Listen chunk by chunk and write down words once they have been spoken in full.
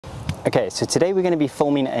Okay, so today we're going to be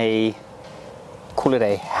filming call it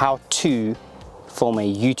a how-to film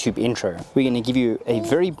a YouTube intro. We're going to give you a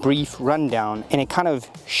very brief rundown and a kind of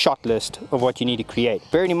shot list of what you need to create.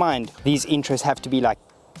 Bearing in mind, these intros have to be like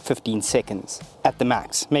 15 seconds at the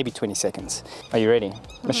max, maybe 20 seconds. Are you ready?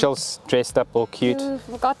 Michelle's dressed up all cute. You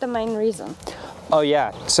forgot the main reason. Oh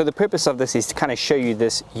yeah, so the purpose of this is to kind of show you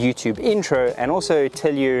this YouTube intro and also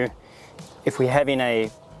tell you if we're having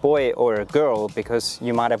a boy or a girl, because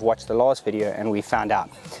you might have watched the last video and we found out.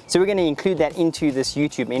 So we're going to include that into this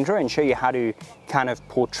YouTube intro and show you how to kind of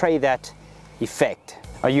portray that effect.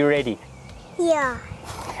 Are you ready? Yeah.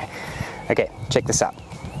 Okay, check this out.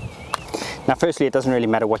 Now firstly, it doesn't really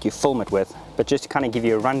matter what you film it with, but just to kind of give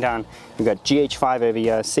you a rundown, we've got GH5 over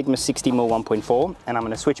here, Sigma 60mm 1.4, and I'm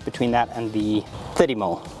going to switch between that and the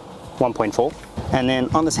 30mm 1.4. And then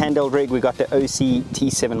on this handheld rig, we got the OC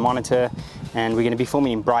T7 monitor, and we're going to be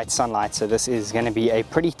filming in bright sunlight, so this is going to be a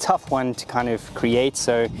pretty tough one to kind of create,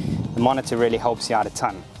 so the monitor really helps you out a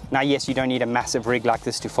ton. Now yes, you don't need a massive rig like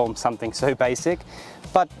this to film something so basic,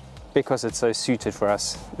 but because it's so suited for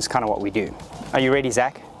us, it's kind of what we do. Are you ready,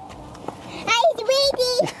 Zach? I'm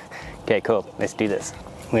ready. Okay, cool, let's do this.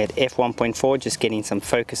 We're at f1.4, just getting some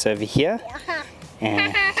focus over here,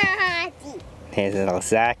 and there's little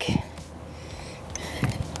Zach.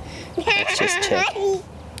 Let's just check.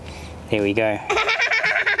 There we go.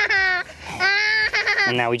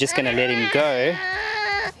 And now we're just going to let him go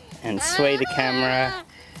and sway the camera,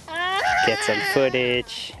 get some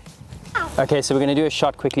footage. Okay, so we're going to do a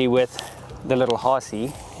shot quickly with the little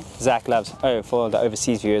horsey. Zach loves, for the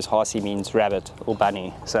overseas viewers, horsey means rabbit or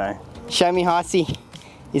bunny. So, show me horsey.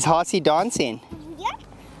 Is horsey dancing? Yeah.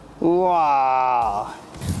 Wow.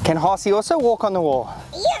 Can horsey also walk on the wall?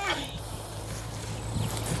 Yeah.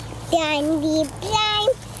 Then we climb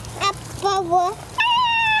up over.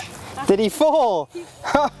 34.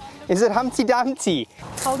 Is it Humpty Dumpty?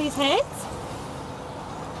 Hold his hands,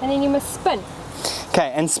 and then you must spin.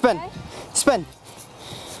 Okay, and spin. Okay. Spin.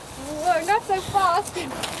 No, not so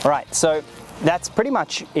fast. Right, so that's pretty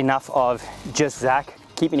much enough of just Zach,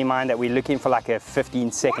 keeping in mind that we're looking for like a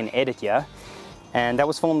 15-second edit here. And that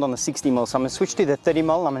was filmed on the 60mm, so I'm going to switch to the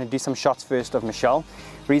 30mm. I'm going to do some shots first of Michelle.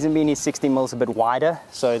 Reason being is 60mm is a bit wider,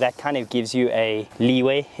 so that kind of gives you a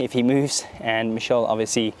leeway if he moves. And Michelle,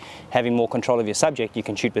 obviously, having more control of your subject, you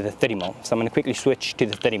can shoot with the 30mm. So I'm going to quickly switch to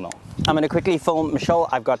the 30mm. I'm going to quickly film Michelle.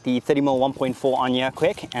 I've got the 30mm 1.4 on here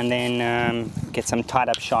quick, and then get some tied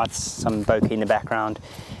up shots, some bokeh in the background.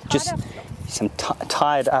 Just some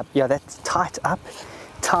tied up. Yeah, that's tied up.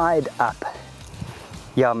 Tied up.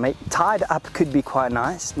 Yeah, mate, tied up could be quite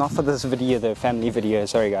nice. Not for this video, the family video,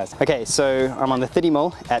 sorry guys. Okay, so I'm on the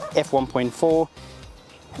 30mm at f1.4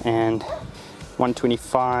 and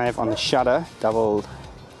 125 on the shutter, double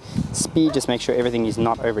speed, just make sure everything is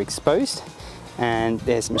not overexposed. And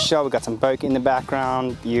there's Michelle, we've got some bokeh in the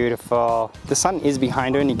background, beautiful. The sun is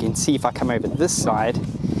behind her, and you can see if I come over this side,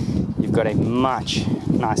 you've got a much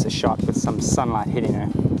nicer shot with some sunlight hitting her.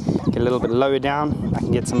 Get a little bit lower down, I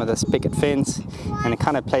can get some of this picket fence, and it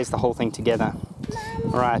kind of plays the whole thing together.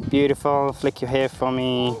 All right, beautiful. Flick your hair for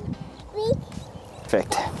me.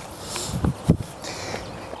 Perfect.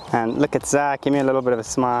 And look at Zach, give me a little bit of a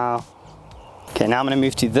smile. Okay, now I'm going to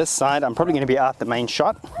move to this side. I'm probably going to be out the main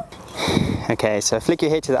shot. Okay, so flick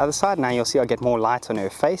your hair to the other side. Now you'll see I'll get more light on her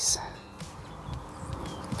face.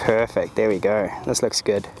 Perfect, there we go. This looks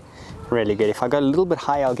good. Really good. If I go a little bit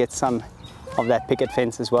higher, I'll get some of that picket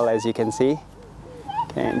fence as well, as you can see.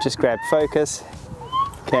 Okay, and just grab focus.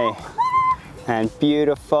 Okay, and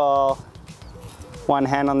beautiful. One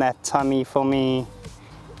hand on that tummy for me.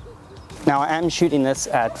 Now I am shooting this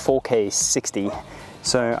at 4K 60,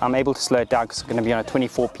 so I'm able to slow it down because it's going to be on a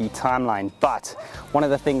 24p timeline. But one of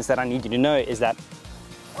the things that I need you to know is that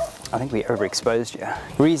I think we overexposed you.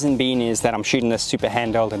 Reason being is that I'm shooting this super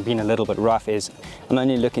handheld and being a little bit rough is I'm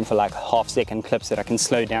only looking for like half-second clips that I can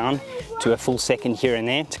slow down to a full second here and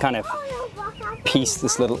there to kind of piece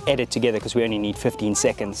this little edit together, because we only need 15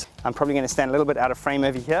 seconds. I'm probably going to stand a little bit out of frame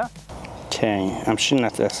over here. Okay, I'm shooting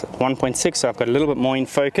at this 1.6, so I've got a little bit more in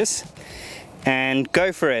focus. And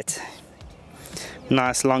go for it.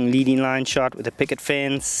 Nice long leading line shot with a picket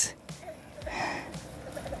fence.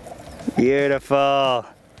 Beautiful.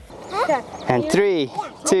 And 3,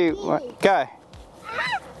 2, 1, go.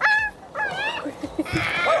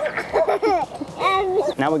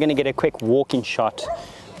 Now we're going to get a quick walking shot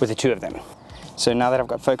with the two of them. So now that I've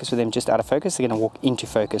got focus with them just out of focus, they're going to walk into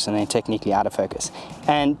focus and then technically out of focus.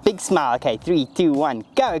 And big smile. Okay, 3, 2, 1,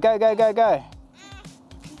 go, go, go, go, go.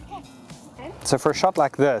 So for a shot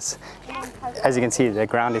like this, as you can see, the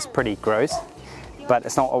ground is pretty gross. but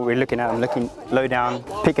it's not what we're looking at. I'm looking low down,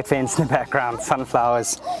 picket fence in the background,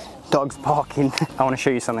 sunflowers, dogs barking. I want to show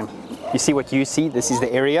you something. You see what you see? This is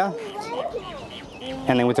the area.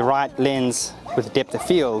 And then with the right lens, with depth of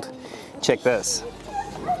field, check this.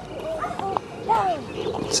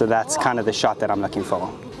 So that's kind of the shot that I'm looking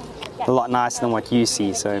for. A lot nicer than what you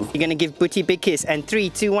see. So you're gonna give Booty a big kiss, and 3,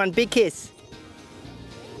 2, 1, big kiss.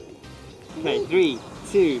 Okay, 3,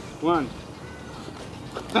 2, 1.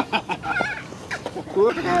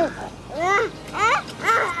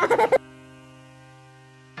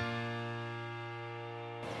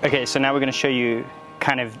 Okay, so now we're going to show you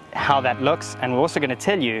kind of how that looks, and we're also going to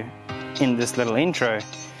tell you in this little intro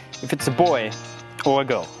if it's a boy or a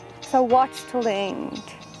girl. So watch till the end.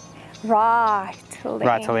 Right till the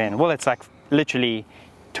Right end. till the end. Well, it's like literally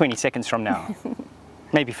 20 seconds from now.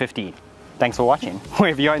 Maybe 15. Thanks for watching.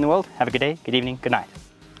 Wherever you are in the world, have a good day, good evening, good night.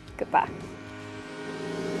 Goodbye.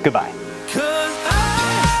 Goodbye. 'Cause